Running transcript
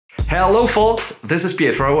Hello folks, this is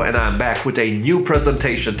Pietro and I'm back with a new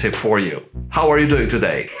presentation tip for you. How are you doing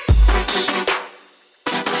today?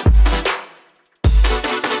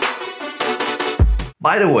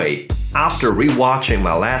 By the way, after rewatching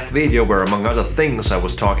my last video where among other things I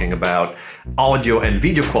was talking about audio and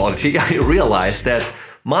video quality, I realized that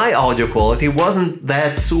my audio quality wasn't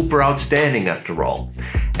that super outstanding after all.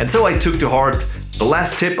 And so I took to heart the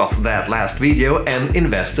last tip of that last video and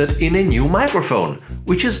invested in a new microphone,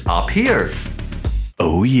 which is up here.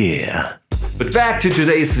 Oh yeah! But back to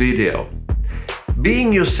today's video.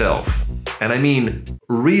 Being yourself, and I mean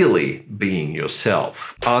really being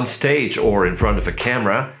yourself, on stage or in front of a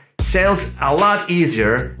camera, sounds a lot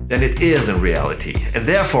easier than it is in reality. And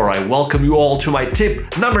therefore I welcome you all to my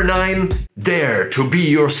tip number 9, dare to be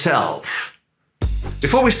yourself.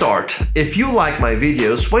 Before we start, if you like my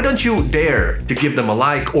videos, why don't you dare to give them a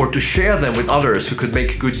like or to share them with others who could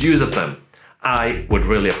make good use of them? I would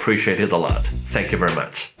really appreciate it a lot. Thank you very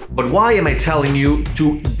much. But why am I telling you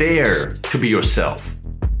to dare to be yourself?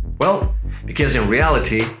 Well, because in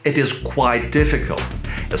reality it is quite difficult,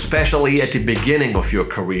 especially at the beginning of your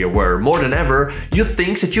career where more than ever you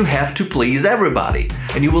think that you have to please everybody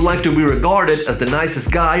and you would like to be regarded as the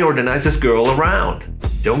nicest guy or the nicest girl around.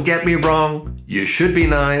 Don't get me wrong, you should be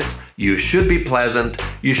nice, you should be pleasant,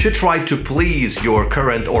 you should try to please your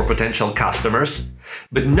current or potential customers,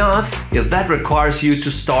 but not if that requires you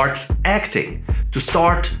to start acting, to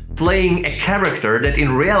start playing a character that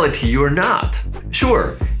in reality you're not.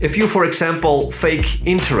 Sure, if you, for example, fake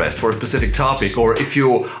interest for a specific topic, or if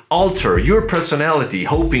you alter your personality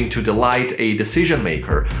hoping to delight a decision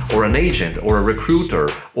maker, or an agent, or a recruiter,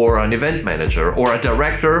 or an event manager, or a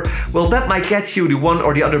director, well, that might get you the one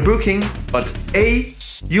or the other booking, but A,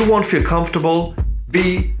 you won't feel comfortable,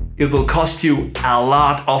 B, it will cost you a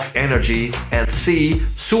lot of energy, and C,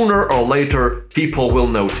 sooner or later people will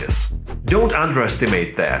notice. Don't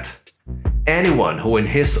underestimate that. Anyone who in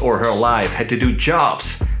his or her life had to do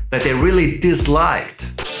jobs that they really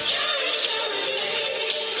disliked,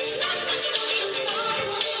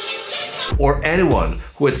 or anyone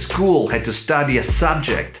who at school had to study a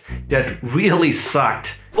subject that really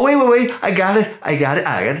sucked. Wait, I got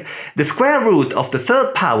it. The square root of the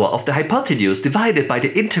third power of the hypotenuse divided by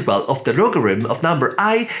the integral of the logarithm of number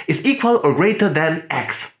I is equal or greater than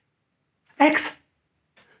x. X?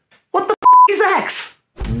 What the f is x?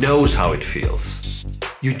 Knows how it feels.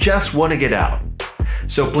 You just want to get out.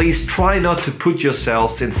 So please try not to put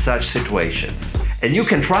yourselves in such situations. And you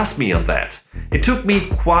can trust me on that. It took me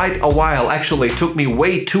quite a while, actually it took me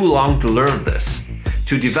way too long to learn this.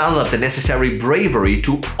 To develop the necessary bravery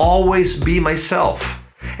to always be myself.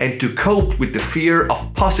 And to cope with the fear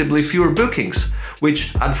of possibly fewer bookings,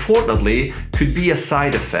 which unfortunately could be a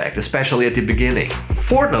side effect, especially at the beginning.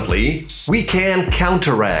 Fortunately, we can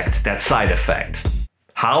counteract that side effect.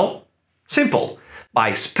 How? Simple.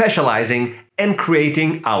 By specializing and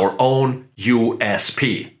creating our own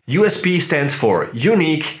USP. USP stands for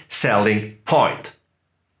Unique Selling Point.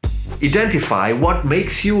 Identify what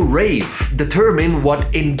makes you rave, determine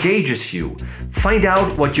what engages you, find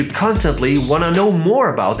out what you constantly want to know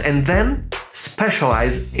more about, and then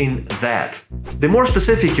specialize in that. The more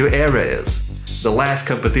specific your area is, the less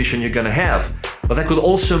competition you're gonna have, but that could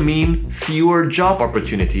also mean fewer job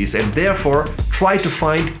opportunities and therefore try to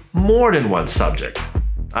find more than one subject.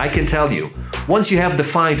 I can tell you, once you have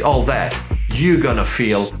defined all that, you're gonna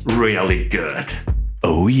feel really good.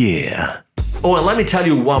 Oh yeah. Oh, and let me tell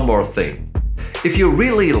you one more thing. If you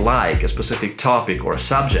really like a specific topic or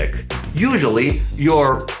subject, usually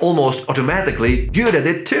you're almost automatically good at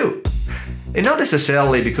it too. And not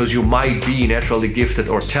necessarily because you might be naturally gifted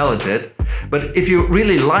or talented, but if you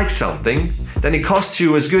really like something, then it costs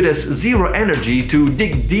you as good as zero energy to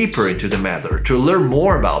dig deeper into the matter, to learn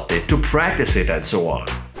more about it, to practice it, and so on.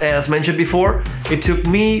 As mentioned before, it took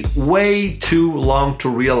me way too long to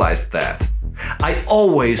realize that. I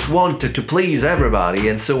always wanted to please everybody,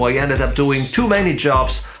 and so I ended up doing too many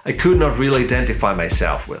jobs I could not really identify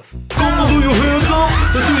myself with.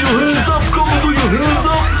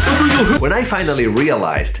 When I finally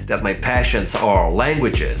realized that my passions are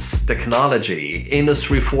languages, technology,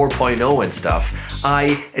 Industry 4.0 and stuff,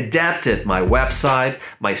 I adapted my website,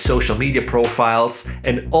 my social media profiles,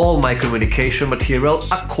 and all my communication material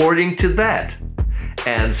according to that.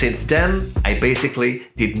 And since then, I basically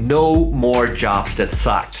did no more jobs that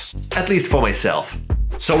sucked, at least for myself.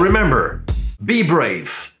 So remember, be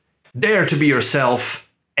brave, dare to be yourself,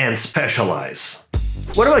 and specialize.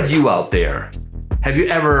 What about you out there? Have you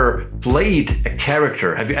ever played a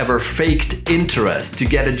character? Have you ever faked interest to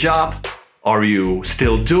get a job? Are you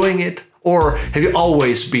still doing it? Or have you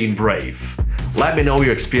always been brave? Let me know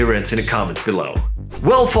your experience in the comments below.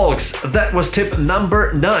 Well folks, that was tip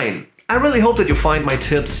number 9. I really hope that you find my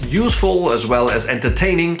tips useful as well as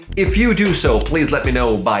entertaining. If you do so, please let me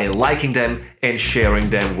know by liking them and sharing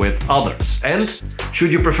them with others. And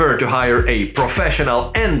should you prefer to hire a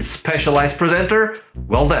professional and specialized presenter?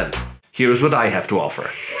 Well then, here's what I have to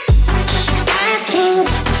offer.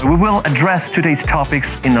 We will address today's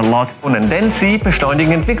topics in a lot. Tendenze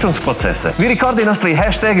beschleunigen Entwicklungsprozesse. Vi ricordo i nostri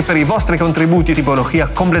hashtag per i vostri contributi tipologia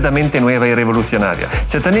completamente nuova e rivoluzionaria.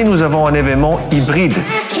 Cette année, nous avons un événement hybride.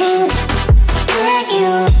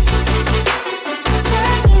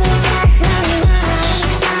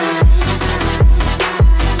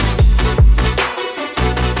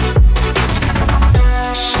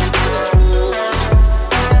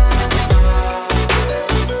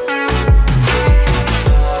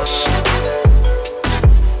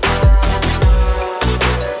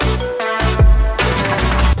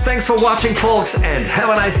 Thanks for watching folks and have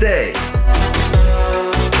a nice day!